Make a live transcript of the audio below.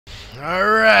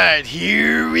Alright,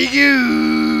 here we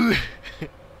go!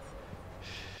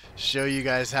 Show you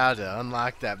guys how to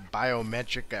unlock that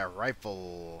biometric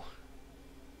rifle.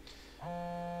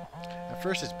 At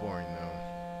first it's boring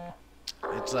though.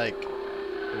 It's like... Ooh,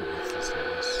 what's this?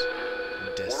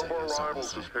 One of our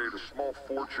rivals has paid a small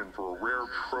fortune for a rare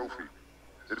trophy.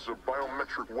 It is a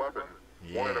biometric weapon.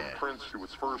 Yeah. One item prints to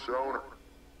its first owner.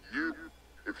 You,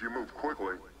 if you move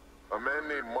quickly, a man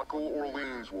named Michael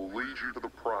Orleans will lead you to the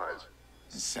prize.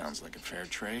 This sounds like a fair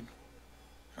trade.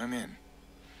 I'm in.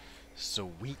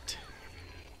 Sweet.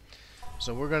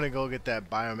 So we're gonna go get that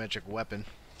biometric weapon.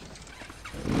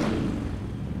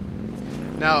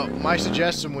 Now, my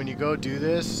suggestion when you go do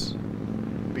this,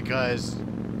 because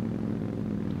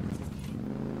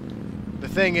the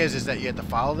thing is that you have to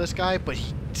follow this guy, but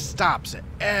he stops at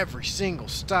every single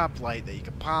stoplight that you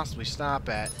could possibly stop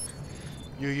at.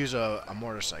 You use a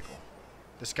motorcycle.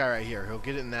 This guy right here, he'll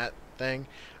get in that thing.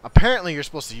 Apparently, you're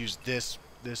supposed to use this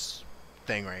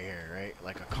thing right here, right?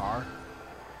 Like a car.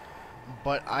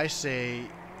 But I say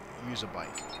use a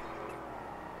bike.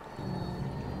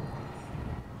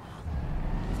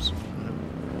 Oops.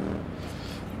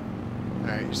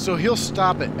 Alright, so he'll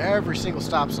stop at every single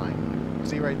stop sign.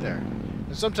 See right there.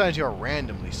 And sometimes he'll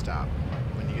randomly stop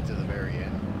when you get to the very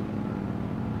end.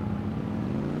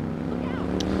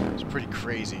 It's pretty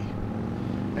crazy.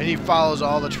 And he follows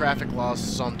all the traffic laws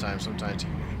sometimes. Sometimes he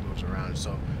moves around.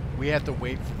 So we have to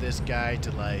wait for this guy to,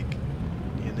 like,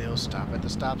 and he'll stop at the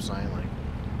stop sign, like.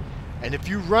 And if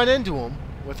you run into him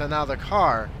with another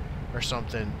car or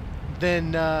something,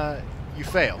 then you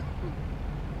fail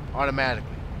automatically.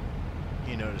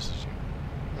 He notices you.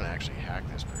 I'm gonna actually hack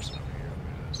this person over here.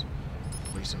 Look at this.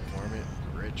 Police informant,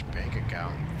 rich bank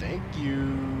account. Thank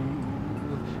you.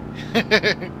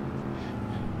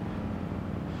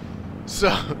 So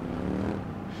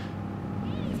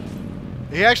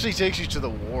he actually takes you to the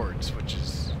wards, which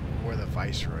is where the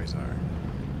viceroys are.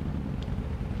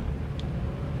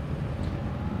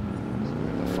 So we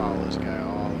have to follow this guy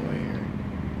all the way here.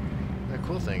 The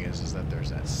cool thing is that there's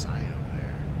that sign over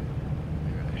there.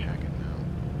 Maybe I hack it now.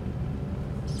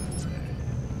 What's that say?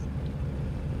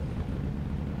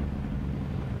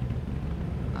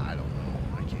 I don't know.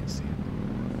 I can't see it.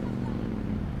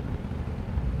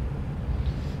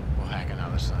 We'll hack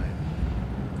another sign.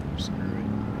 Screw it.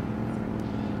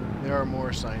 There are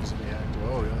more signs to be hacked.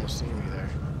 Whoa, you almost see me there.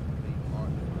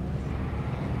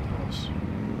 Close.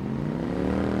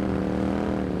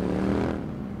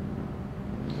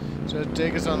 So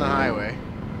take us on the highway.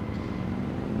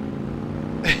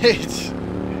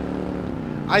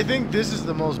 I think this is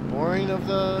the most boring of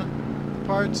the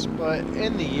parts, but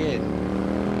in the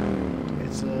end,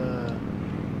 it's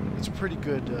a pretty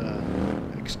good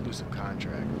exclusive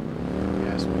contract.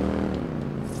 Yes,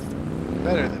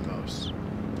 better than most,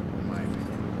 in my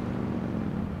opinion.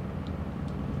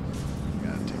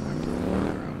 Gotta take my profile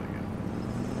out again.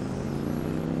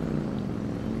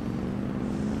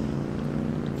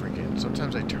 Freaking,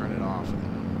 sometimes I turn it off and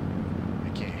then I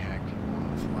can't hack people on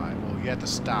the fly. Well, you have to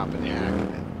stop and hack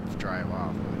and then drive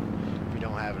off. But if you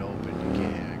don't have it open, you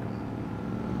can't hack them.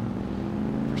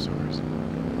 For some reason.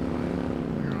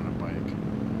 You're on a bike.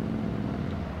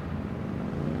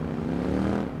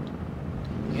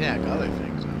 You can hack other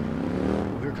things.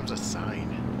 Oh, here comes a sign.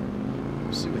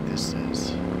 Let's see what this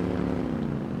says.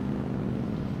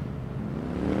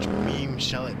 Which meme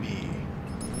shall it be?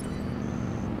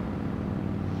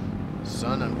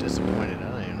 Son, I'm disappointed. I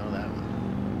don't even know that one.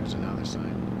 There's another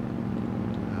sign.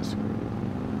 Ah, screw it.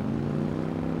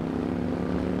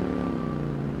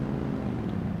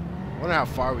 I wonder how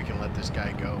far we can let this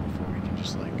guy go before we can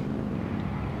just, like...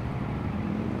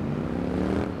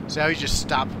 See how he just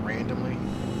stopped randomly?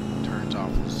 Turns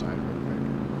off to the side real quick.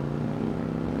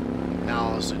 Now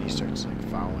all of a sudden he starts, like,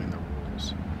 following the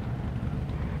rules.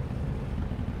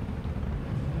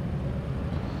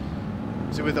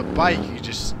 See, with a bike, you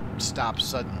just stop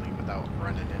suddenly without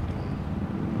running into him.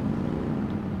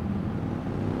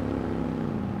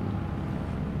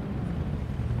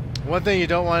 One thing you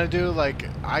don't want to do, like,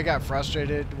 I got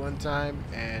frustrated one time,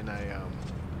 and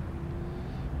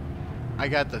I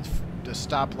got the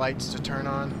stop lights to turn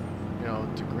on, you know,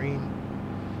 to green,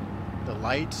 the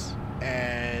lights,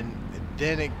 and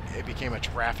then it became a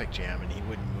traffic jam, and he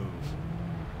wouldn't move.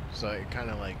 So it kind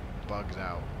of, like, bugs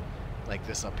out, like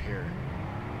this up here.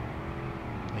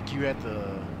 Like, you have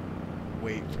to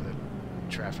wait for the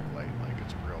traffic light like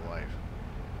it's real life.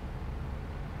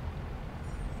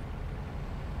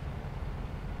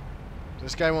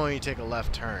 This guy won't even take a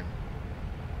left turn.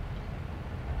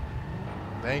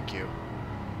 Thank you.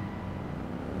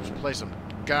 Let's play some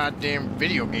goddamn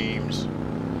video games.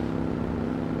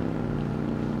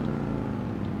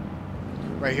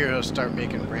 Right here, it'll start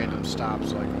making random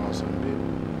stops like all of a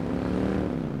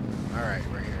sudden. Alright,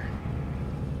 we're here.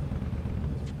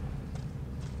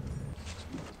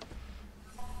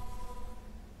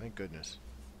 Thank goodness.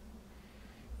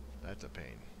 That's a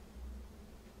pain.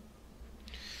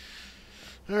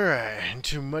 Alright, and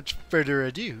too much further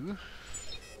ado,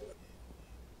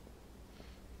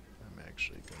 I'm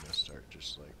actually gonna start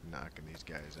just like knocking these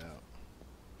guys out.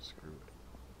 Screw it.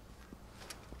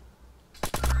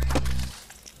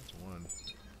 That's one.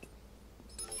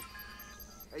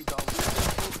 Hey dog, we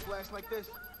hold the flash like this?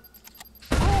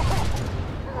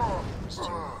 That's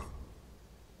two.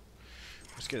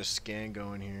 Let's get a scan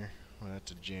going here. Well,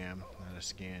 that's a jam, not a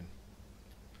scan.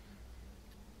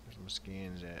 Where's my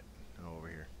scans at? Oh, over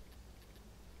here.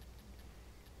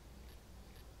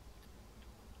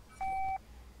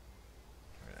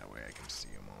 Right, that way I can see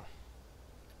them all.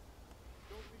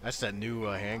 That's that new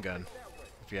handgun,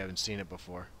 if you haven't seen it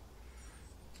before.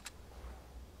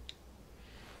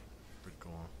 Pretty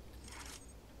cool.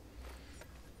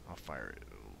 I'll fire it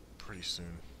pretty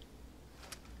soon.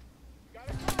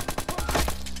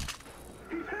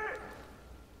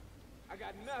 I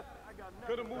got nothing.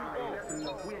 Could've moved on.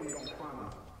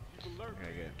 I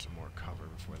gotta get some more cover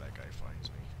before that guy finds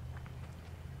me.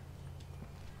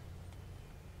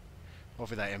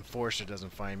 Hopefully that enforcer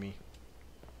doesn't find me.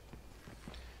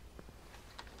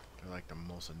 They're like the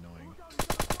most annoying.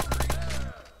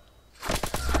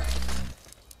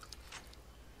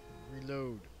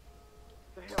 Reload.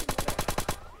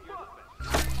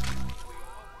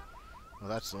 Well,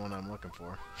 that's the one I'm looking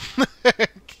for.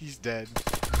 He's dead.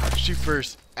 Shoot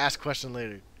first, ask question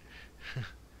later.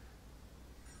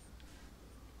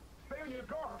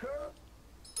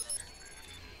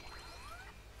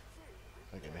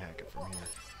 I can hack it from here.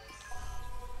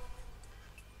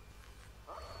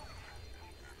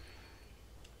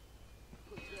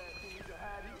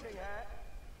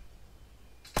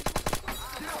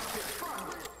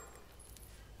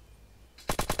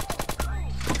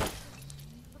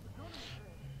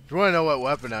 If you want to know what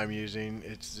weapon I'm using,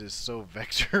 it's this So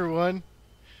Vector one.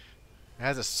 It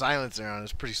has a silencer on it.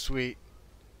 It's pretty sweet.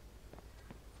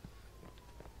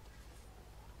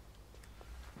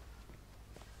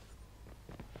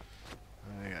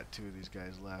 I got two of these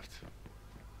guys left.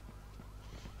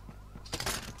 Did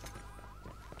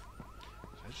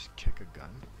I just kick a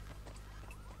gun?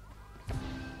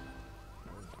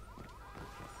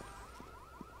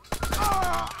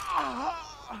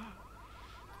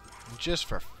 And just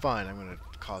for fun, I'm gonna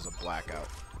cause a blackout.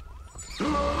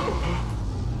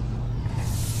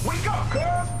 Wake up, cuz!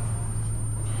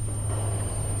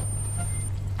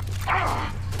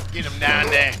 Get him down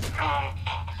there.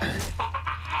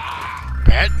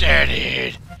 Pet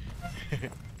daddy.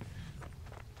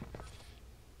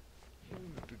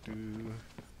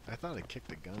 I thought I kicked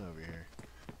the gun over here.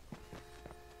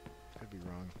 Could be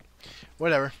wrong.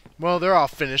 Whatever. Well, they're all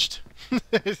finished.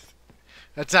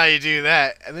 That's how you do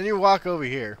that. And then you walk over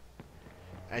here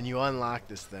and you unlock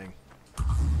this thing.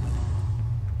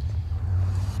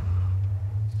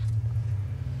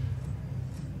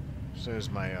 So there's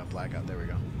my blackout. There we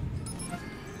go.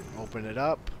 Open it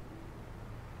up.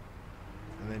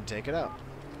 And then take it out.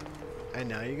 And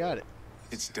now you got it.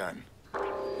 It's done. We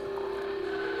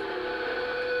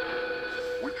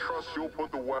trust you'll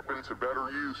put the weapon to better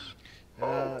use.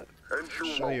 I'll And you're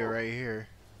show you welcome. right here.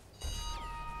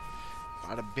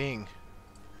 Bada bing.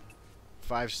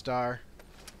 5-star.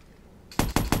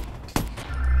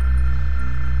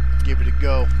 Give it a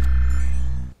go.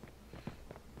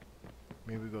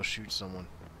 Maybe we go shoot someone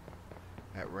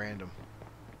at random.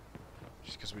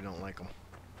 Just because we don't like them.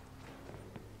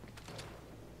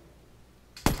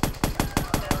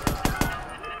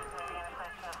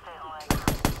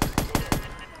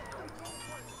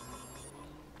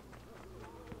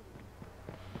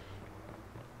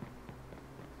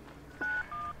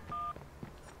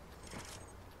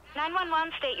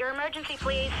 State your emergency,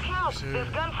 please. Help! Sure. There's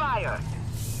gunfire.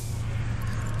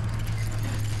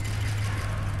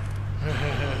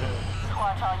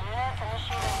 Watch all units,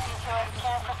 initiating CQS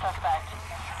scan for suspect.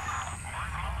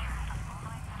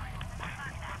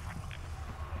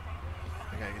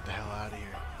 I gotta get the hell out of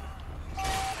here.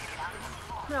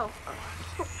 No.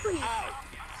 Oh, please.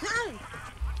 No.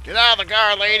 Get out of the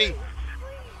car, lady!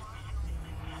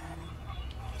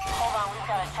 Hold on, we've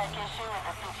got a tech issue with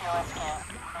the CQS scan.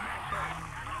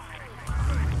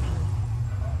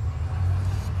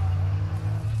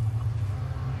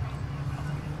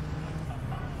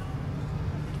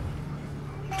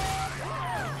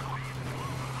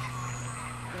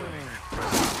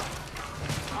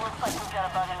 Looks like we've got a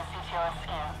bug in the CQS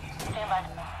scan. Stand by.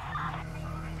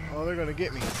 Oh, they're gonna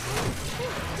get me.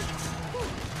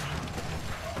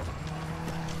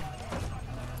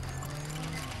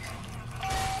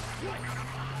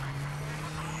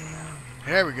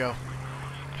 There we go.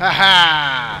 Ha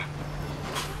ha!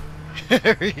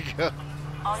 There we go.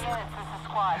 All units, this is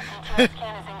squad. BTO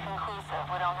scan is inconclusive.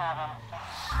 We don't have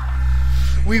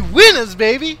him. We winners,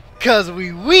 baby! 'Cause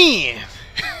we win!